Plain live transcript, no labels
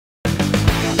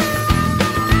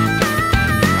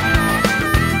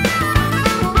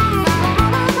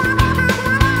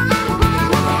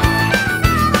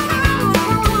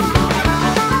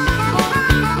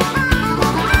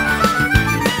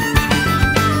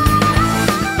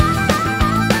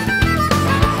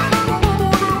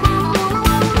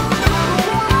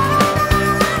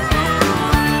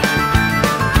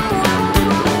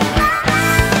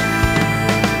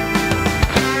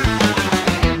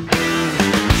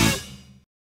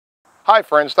Hi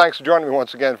friends, thanks for joining me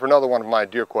once again for another one of my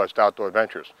Deer Quest outdoor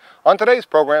adventures. On today's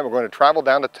program we're going to travel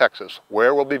down to Texas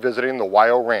where we'll be visiting the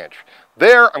Wyo Ranch.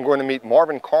 There I'm going to meet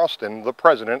Marvin Carlston, the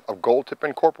president of Gold Tip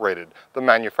Incorporated, the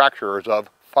manufacturers of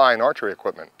fine archery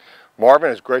equipment. Marvin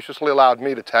has graciously allowed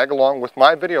me to tag along with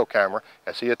my video camera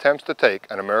as he attempts to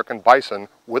take an American bison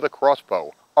with a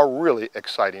crossbow, a really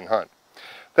exciting hunt.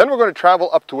 Then we're going to travel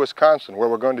up to Wisconsin where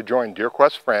we're going to join Deer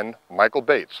Quest friend Michael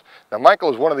Bates. Now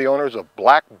Michael is one of the owners of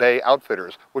Black Bay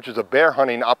Outfitters, which is a bear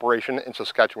hunting operation in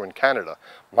Saskatchewan, Canada.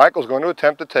 Michael's going to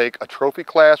attempt to take a trophy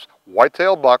class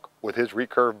whitetail buck with his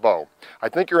recurve bow. I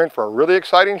think you're in for a really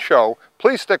exciting show.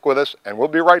 Please stick with us and we'll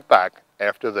be right back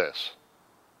after this.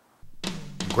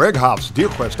 Greg Hopfs' Deer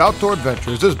Quest Outdoor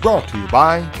Adventures is brought to you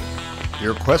by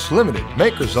Deer Quest Limited,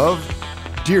 makers of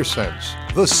Deer Sense,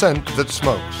 the scent that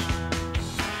smokes.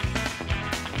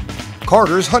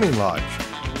 Carter's Hunting Lodge,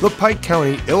 the Pike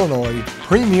County, Illinois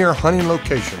premier hunting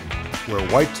location where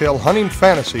whitetail hunting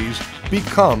fantasies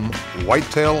become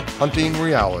whitetail hunting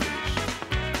realities.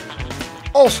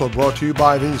 Also brought to you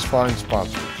by these fine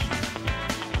sponsors.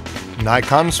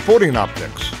 Nikon Sporting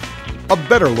Optics, a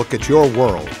better look at your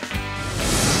world.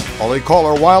 Holly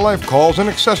Caller Wildlife Calls and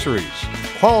Accessories,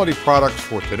 quality products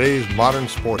for today's modern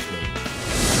sportsman.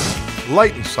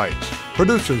 Light and Sights,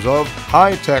 producers of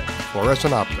high-tech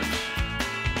fluorescent optics.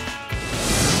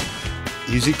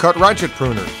 Easy Cut Ratchet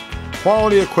Pruners,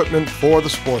 quality equipment for the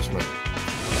sportsman.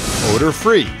 Odor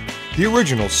Free, the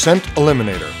original scent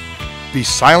eliminator. Be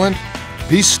silent,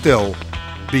 be still,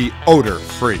 be odor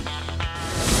free.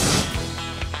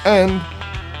 And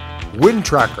Wind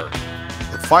Tracker,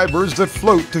 the fibers that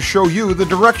float to show you the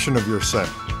direction of your scent.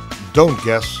 Don't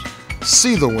guess,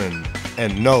 see the wind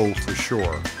and know for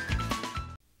sure.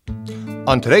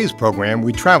 On today's program,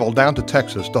 we travel down to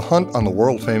Texas to hunt on the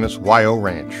world-famous Wyo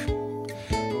Ranch.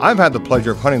 I've had the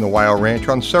pleasure of hunting the Wyo Ranch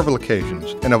on several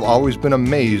occasions and have always been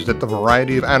amazed at the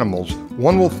variety of animals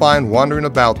one will find wandering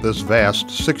about this vast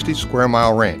 60 square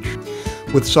mile ranch.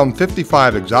 With some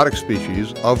 55 exotic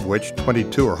species, of which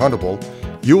 22 are huntable,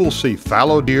 you will see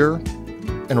fallow deer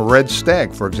and red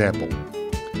stag, for example.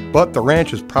 But the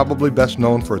ranch is probably best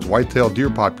known for its whitetail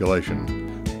deer population.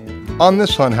 On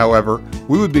this hunt, however,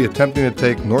 we would be attempting to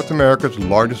take North America's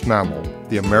largest mammal,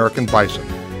 the American bison.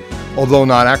 Although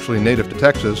not actually native to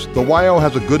Texas, the Wyo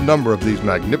has a good number of these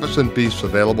magnificent beasts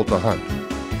available to hunt.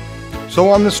 So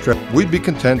on this trip, we'd be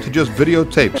content to just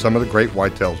videotape some of the great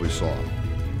whitetails we saw.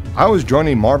 I was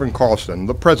joining Marvin Carlston,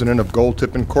 the president of Gold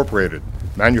Tip Incorporated,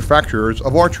 manufacturers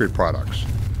of archery products.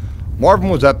 Marvin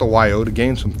was at the Wyo to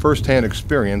gain some first-hand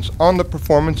experience on the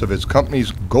performance of his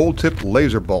company's Gold Tip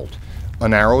Laser Bolt,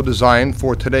 an arrow designed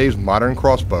for today's modern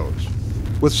crossbows.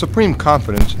 With supreme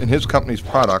confidence in his company's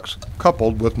products,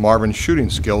 coupled with Marvin's shooting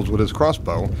skills with his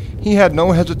crossbow, he had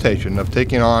no hesitation of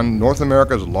taking on North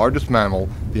America's largest mammal,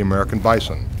 the American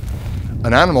bison.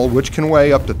 An animal which can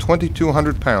weigh up to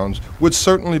 2,200 pounds would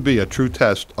certainly be a true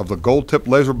test of the Gold Tip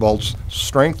Laser Bolt's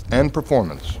strength and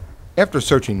performance. After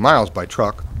searching miles by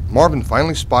truck, Marvin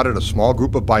finally spotted a small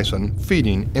group of bison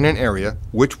feeding in an area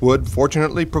which would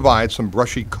fortunately provide some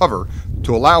brushy cover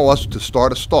to allow us to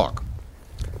start a stalk.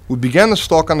 We began the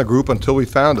stalk on the group until we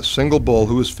found a single bull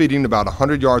who was feeding about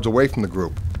 100 yards away from the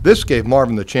group. This gave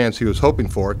Marvin the chance he was hoping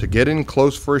for to get in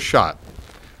close for a shot.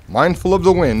 Mindful of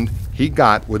the wind, he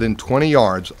got within 20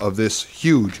 yards of this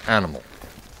huge animal.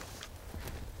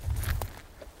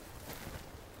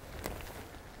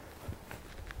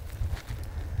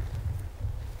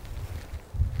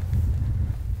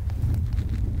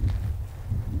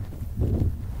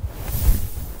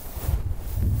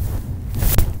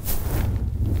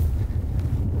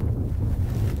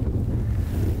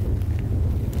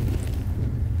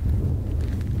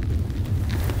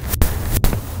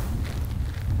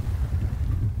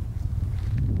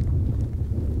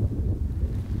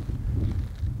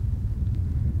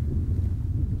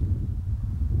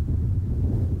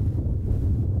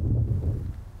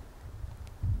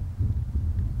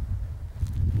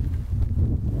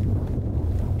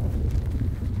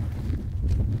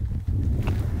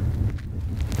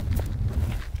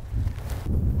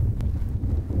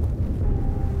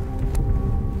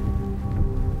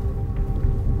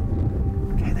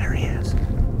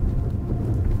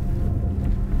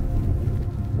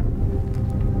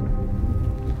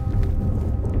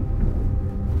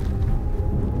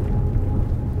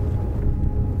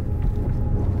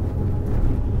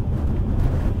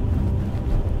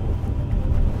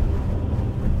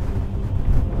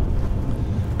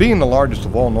 Being the largest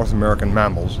of all North American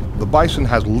mammals, the bison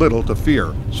has little to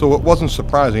fear, so it wasn't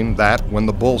surprising that, when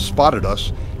the bull spotted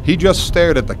us, he just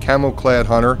stared at the camo-clad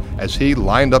hunter as he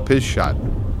lined up his shot.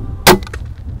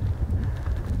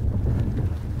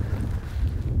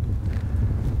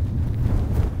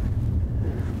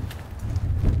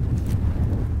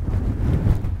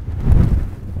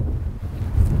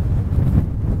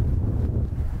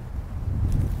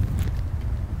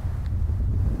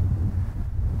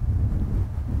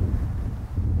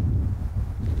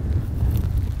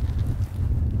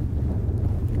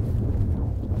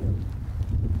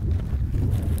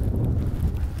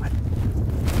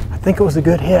 think it was a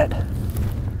good hit.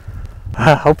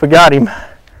 I hope we got him.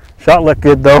 Shot looked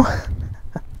good though.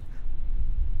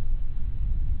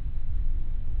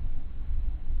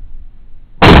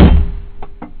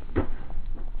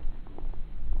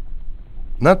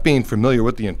 Not being familiar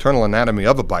with the internal anatomy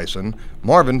of a bison,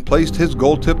 Marvin placed his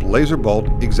gold-tip laser bolt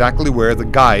exactly where the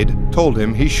guide told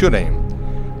him he should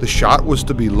aim. The shot was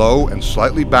to be low and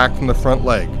slightly back from the front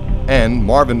leg, and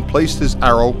Marvin placed his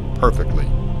arrow perfectly.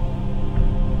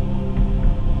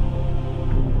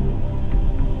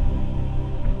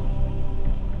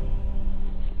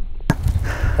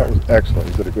 That was excellent.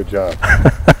 You did a good job.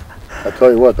 I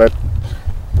tell you what,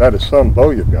 that is some bow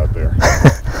you've got there.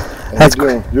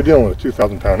 You're dealing with a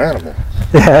 2,000-pound animal.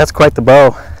 Yeah, that's quite the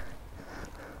bow.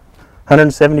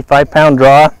 175-pound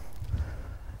draw.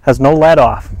 Has no let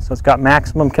off, so it's got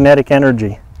maximum kinetic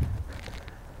energy.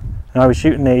 And I was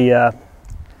shooting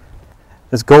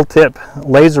this gold tip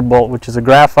laser bolt, which is a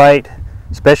graphite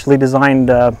specially designed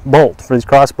bolt for these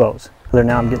crossbows. So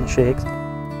now I'm getting shakes.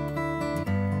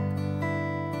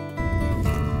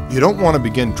 You don't want to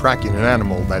begin tracking an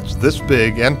animal that's this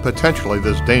big and potentially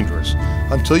this dangerous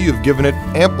until you've given it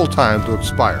ample time to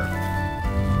expire.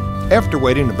 After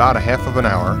waiting about a half of an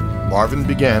hour, Marvin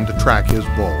began to track his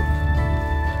bull.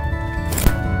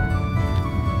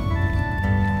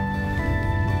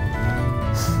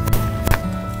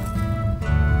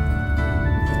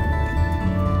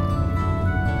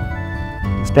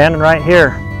 Standing right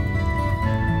here,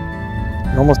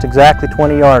 almost exactly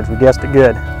 20 yards. We guessed it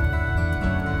good.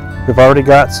 We've already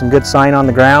got some good sign on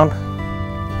the ground.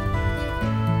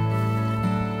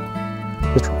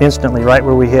 Just instantly right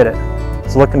where we hit it.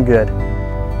 It's looking good.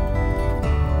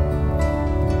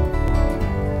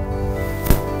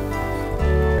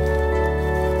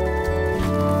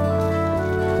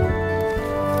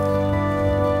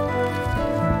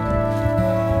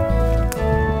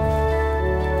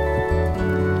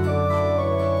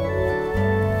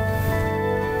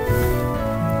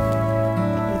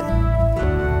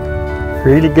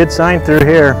 Really good sign through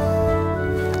here.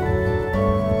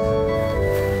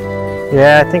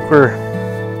 Yeah, I think we're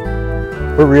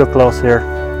real close here.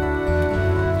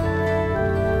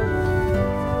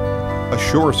 A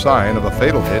sure sign of a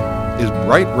fatal hit is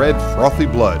bright red frothy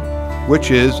blood,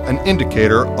 which is an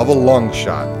indicator of a lung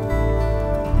shot.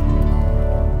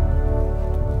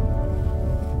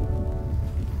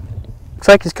 Looks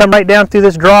like he's come right down through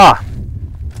this draw.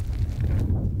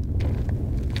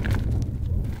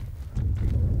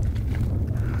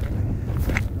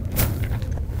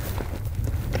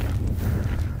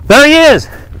 There he is,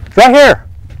 right here.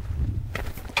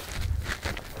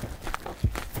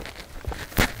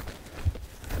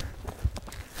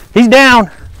 He's down.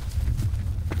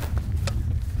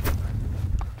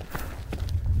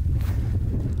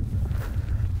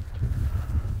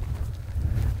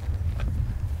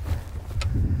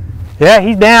 Yeah,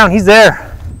 he's down, he's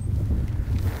there.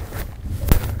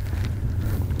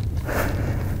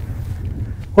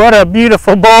 What a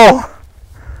beautiful bull.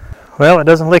 Well, it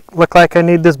doesn't look like I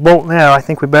need this bolt now. I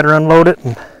think we better unload it.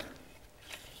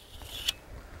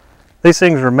 These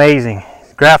things are amazing.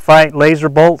 Graphite laser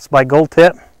bolts by Gold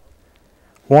Tip.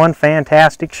 One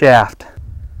fantastic shaft.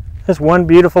 Just one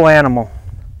beautiful animal.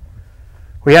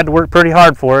 We had to work pretty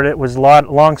hard for it. It was a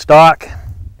long stock.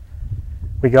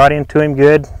 We got into him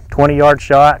good. 20-yard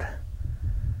shot.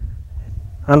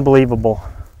 Unbelievable.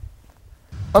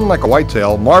 Unlike a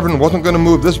whitetail, Marvin wasn't going to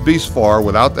move this beast far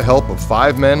without the help of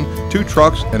 5 men, 2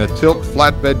 trucks, and a tilt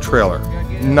flatbed trailer.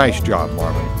 Nice job,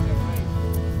 Marvin.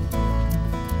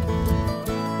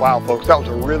 Wow, folks, that was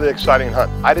a really exciting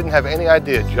hunt. I didn't have any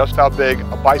idea just how big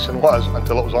a bison was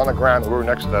until it was on the ground and we were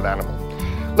next to that animal.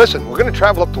 Listen, we're going to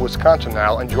travel up to Wisconsin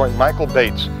now and join Michael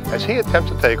Bates as he attempts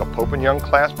to take a Pope and Young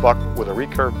class buck with a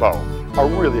recurve bow. A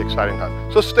really exciting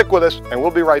hunt. So stick with us and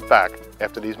we'll be right back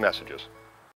after these messages.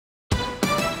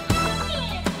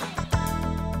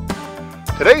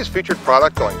 Today's featured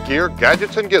product on Gear,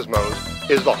 Gadgets, and Gizmos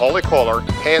is the Holy Caller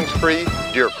hands-free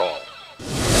deer call.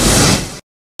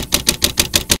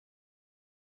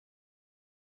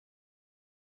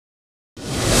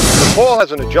 The call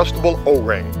has an adjustable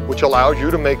O-ring, which allows you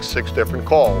to make 6 different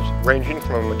calls, ranging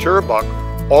from a mature buck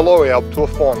all the way up to a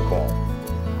fawn call.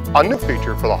 A new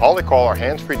feature for the Holy Caller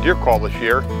hands-free deer call this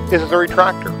year is the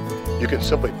retractor. You can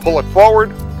simply pull it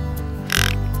forward,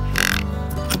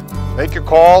 make your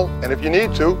call, and if you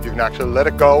need to, you can actually let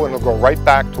it go and it'll go right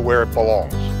back to where it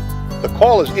belongs. The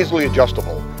call is easily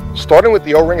adjustable. Starting with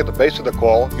the O-ring at the base of the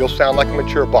call, you'll sound like a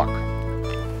mature buck.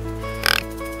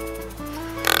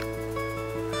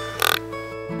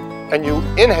 And you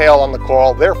inhale on the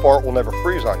call, therefore it will never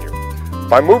freeze on you.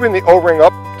 By moving the O-ring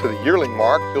up to the yearling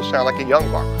mark, you'll sound like a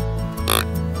young buck.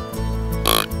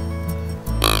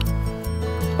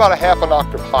 It's about a half an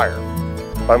octave higher.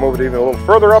 If I move it even a little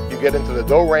further up, you get into the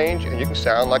doe range and you can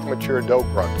sound like a mature doe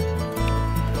grunt.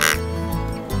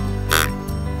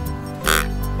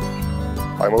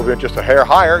 If I move it just a hair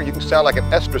higher, you can sound like an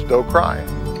estrus doe cry.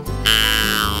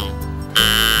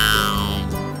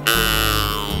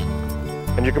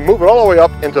 And you can move it all the way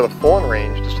up into the fawn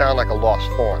range to sound like a lost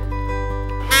fawn.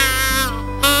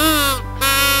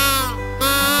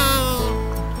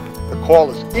 The call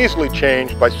is easily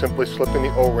changed by simply slipping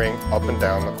the O-ring up and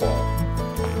down the call.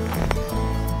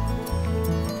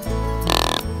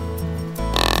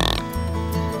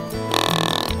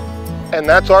 And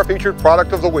that's our featured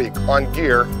product of the week on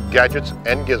gear, gadgets,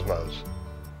 and gizmos.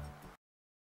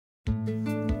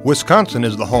 Wisconsin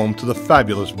is the home to the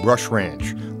fabulous Brush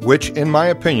Ranch, which in my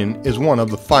opinion is one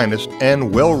of the finest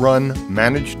and well-run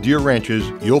managed deer ranches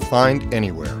you'll find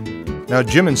anywhere. Now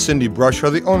Jim and Cindy Brush are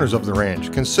the owners of the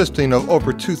ranch, consisting of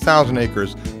over 2,000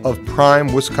 acres of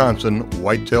prime Wisconsin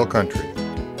whitetail country.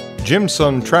 Jim's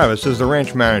son Travis is the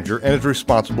ranch manager and is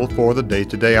responsible for the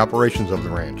day-to-day operations of the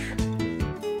ranch.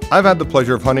 I've had the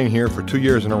pleasure of hunting here for 2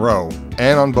 years in a row,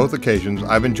 and on both occasions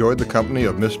I've enjoyed the company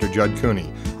of Mr. Judd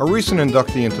Cooney, a recent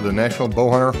inductee into the National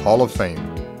Bowhunter Hall of Fame.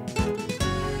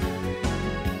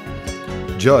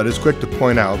 Judd is quick to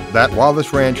point out that while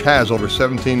this ranch has over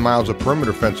 17 miles of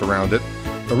perimeter fence around it,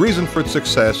 the reason for its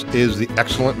success is the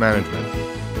excellent management.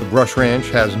 The Brush Ranch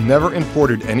has never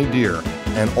imported any deer,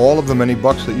 and all of the many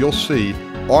bucks that you'll see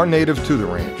are native to the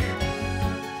ranch.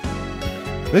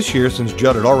 This year, since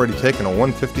Judd had already taken a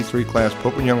 153 class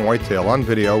Pope and Young whitetail on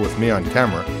video with me on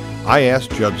camera, I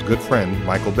asked Judd's good friend,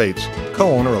 Michael Bates,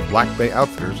 co-owner of Black Bay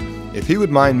Outfitters, if he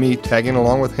would mind me tagging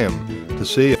along with him to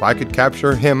see if I could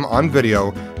capture him on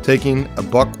video taking a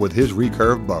buck with his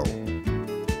recurve bow.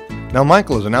 Now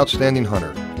Michael is an outstanding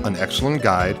hunter, an excellent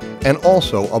guide, and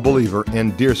also a believer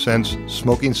in deer sense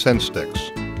smoking scent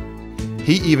sticks.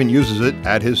 He even uses it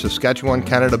at his Saskatchewan,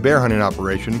 Canada bear hunting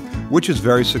operation, which is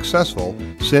very successful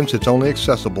since it's only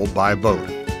accessible by boat.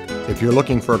 If you're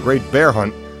looking for a great bear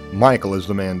hunt, Michael is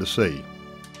the man to see.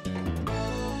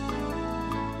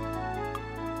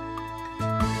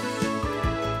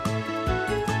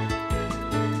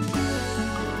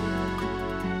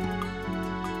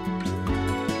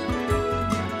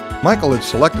 Michael had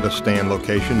selected a stand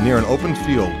location near an open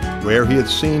field where he had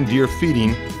seen deer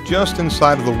feeding just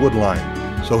inside of the wood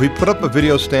line, so he put up a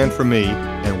video stand for me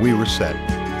and we were set.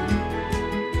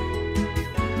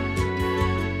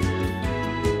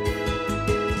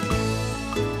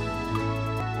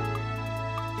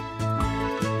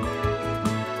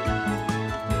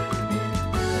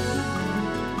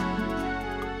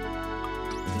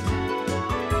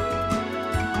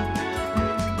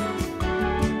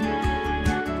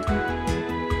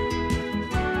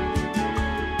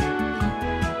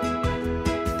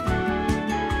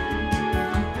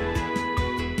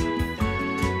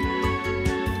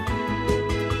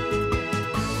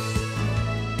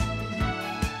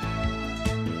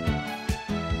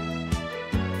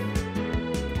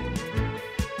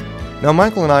 Now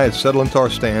Michael and I had settled into our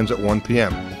stands at 1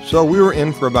 p.m., so we were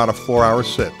in for about a 4-hour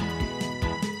sit.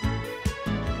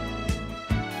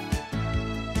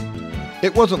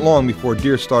 It wasn't long before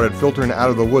deer started filtering out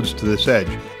of the woods to this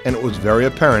edge, and it was very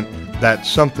apparent that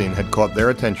something had caught their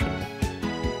attention.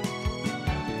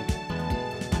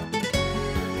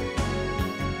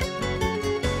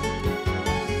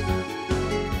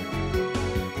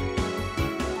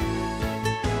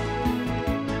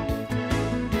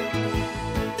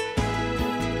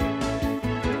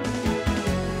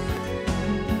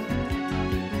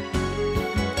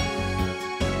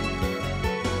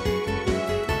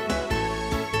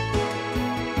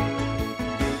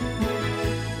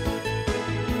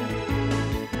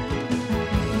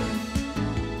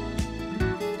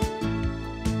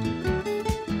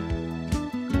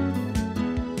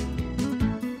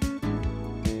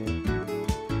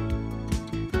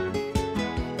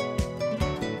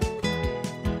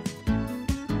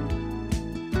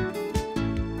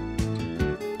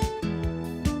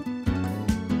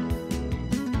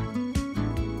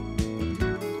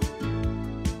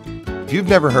 If you've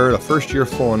never heard a first-year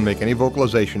fawn make any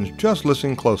vocalizations, just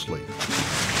listen closely.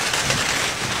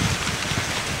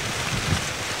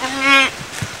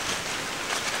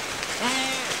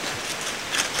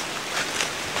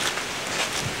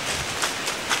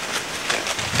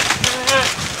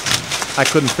 I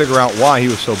couldn't figure out why he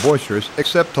was so boisterous,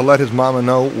 except to let his mama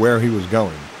know where he was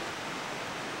going.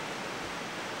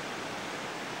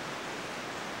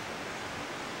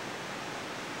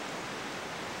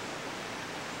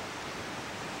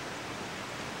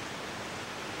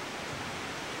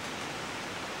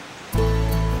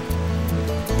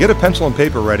 Get a pencil and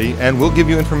paper ready, and we'll give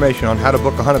you information on how to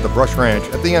book a hunt at the Brush Ranch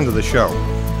at the end of the show.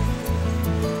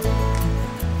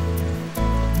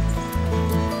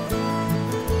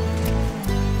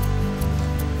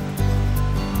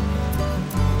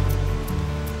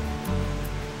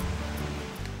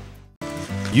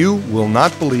 You will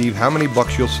not believe how many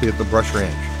bucks you'll see at the Brush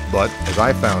Ranch, but as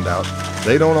I found out,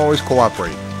 they don't always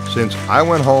cooperate, since I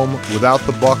went home without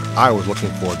the buck I was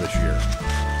looking for this year.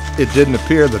 It didn't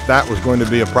appear that that was going to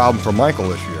be a problem for Michael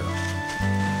this year.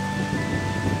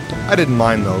 I didn't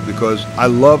mind though, because I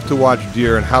love to watch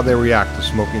deer and how they react to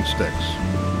smoking sticks.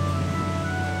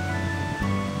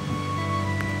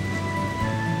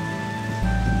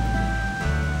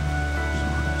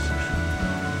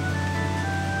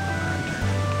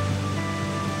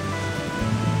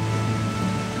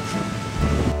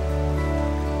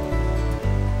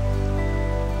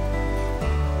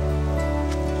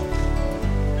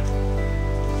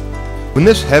 When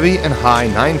this heavy and high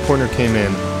 9-pointer came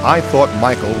in, I thought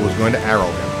Michael was going to arrow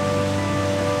him.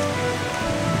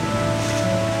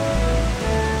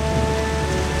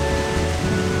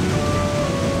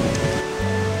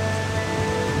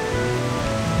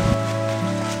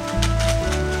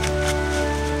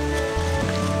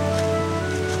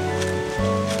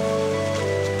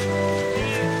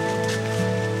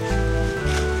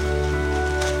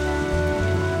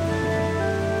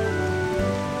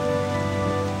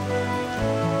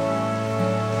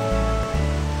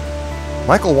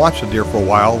 Michael watched the deer for a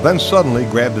while, then suddenly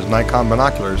grabbed his Nikon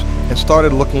binoculars and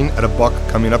started looking at a buck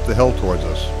coming up the hill towards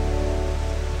us.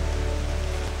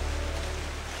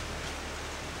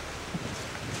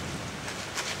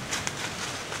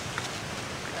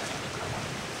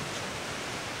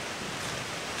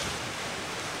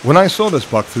 When I saw this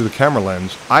buck through the camera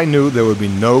lens, I knew there would be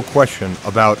no question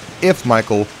about if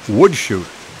Michael would shoot,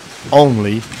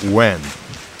 only when.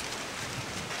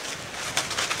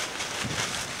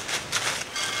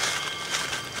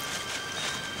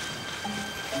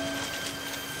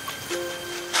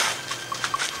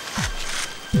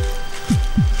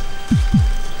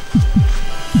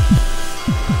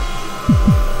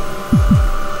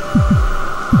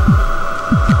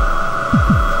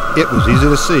 It was easy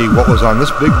to see what was on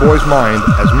this big boy's mind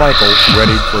as Michael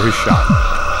readied for his shot.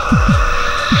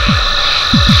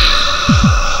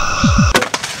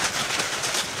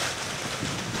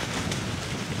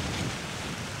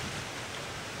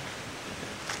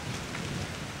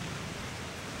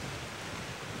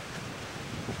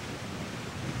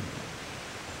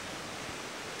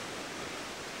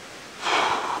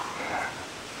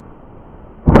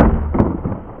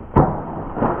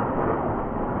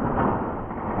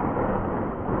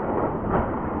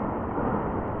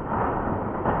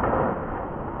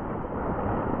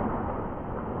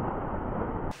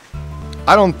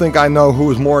 I don't think I know who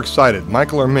was more excited,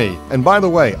 Michael or me. And by the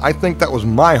way, I think that was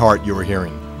my heart you were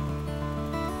hearing.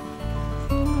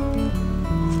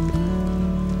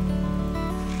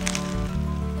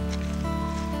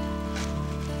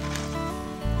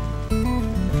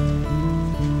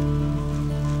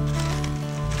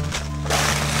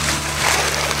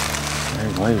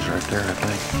 There's Blaze right there, I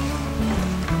think.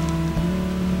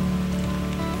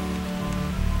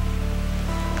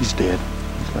 He's dead.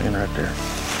 He's laying right there.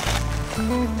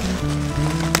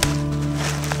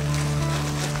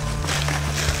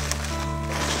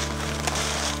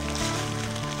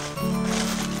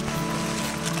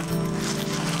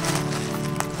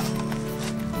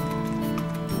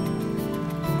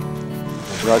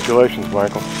 Congratulations,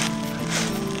 Michael.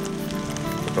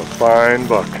 It's a fine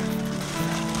buck.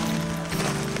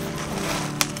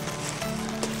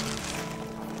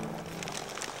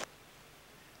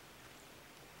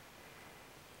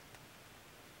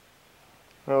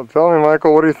 Well, tell me,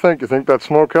 Michael, what do you think? You think that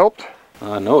smoke helped?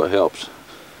 I know it helps.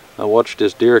 I watched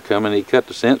this deer come and he cut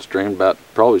the scent stream about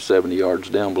probably 70 yards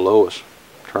down below us.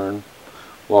 Turned,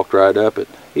 walked right up it.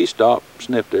 He stopped,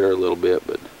 sniffed air a little bit,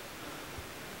 but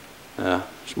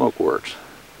smoke works.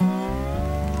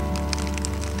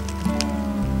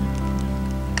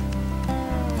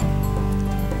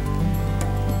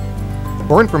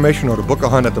 For information or to book a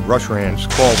hunt at the Brush Ranch,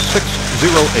 call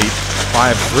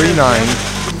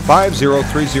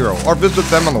 608-539-5030 or visit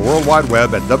them on the World Wide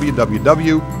Web at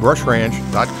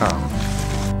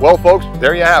www.brushranch.com. Well, folks,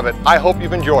 there you have it. I hope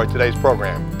you've enjoyed today's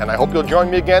program, and I hope you'll join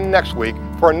me again next week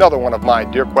for another one of my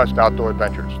Deer Quest outdoor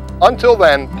adventures. Until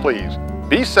then, please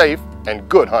be safe and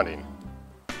good hunting.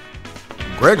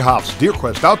 Greg Hopfs' Deer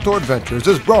Quest Outdoor Adventures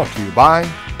is brought to you by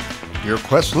Deer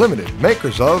Quest Limited,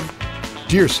 makers of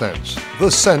Deer Sense, the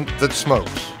scent that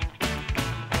smokes.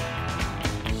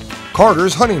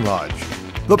 Carter's Hunting Lodge,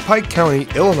 the Pike County,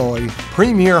 Illinois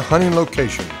premier hunting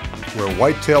location where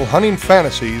whitetail hunting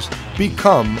fantasies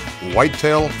become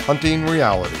whitetail hunting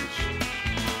realities.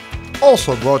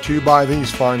 Also brought to you by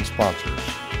these fine sponsors.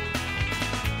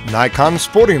 Nikon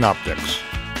Sporting Optics,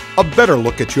 a better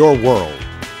look at your world.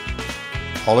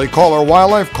 Holly Caller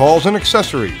Wildlife Calls and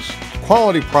Accessories,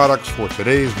 quality products for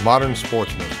today's modern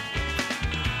sportsman.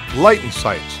 Light and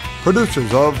Sights,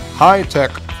 producers of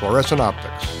high-tech fluorescent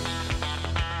optics.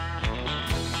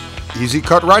 Easy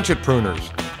Cut Ratchet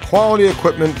Pruners, quality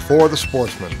equipment for the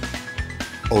sportsman.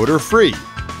 Odor Free,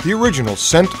 the original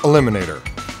scent eliminator.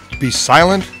 Be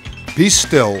silent, be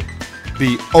still,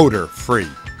 be odor free.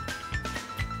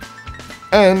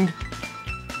 And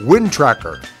Wind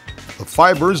Tracker, the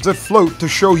fibers that float to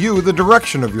show you the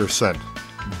direction of your scent.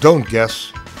 Don't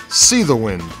guess, see the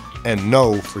wind and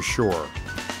know for sure.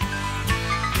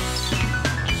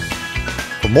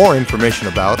 For more information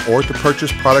about or to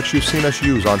purchase products you've seen us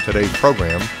use on today's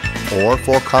program, or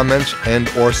for comments and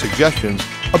or suggestions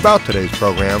about today's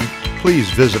program, please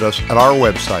visit us at our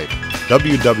website,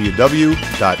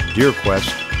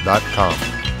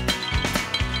 www.deerquest.com.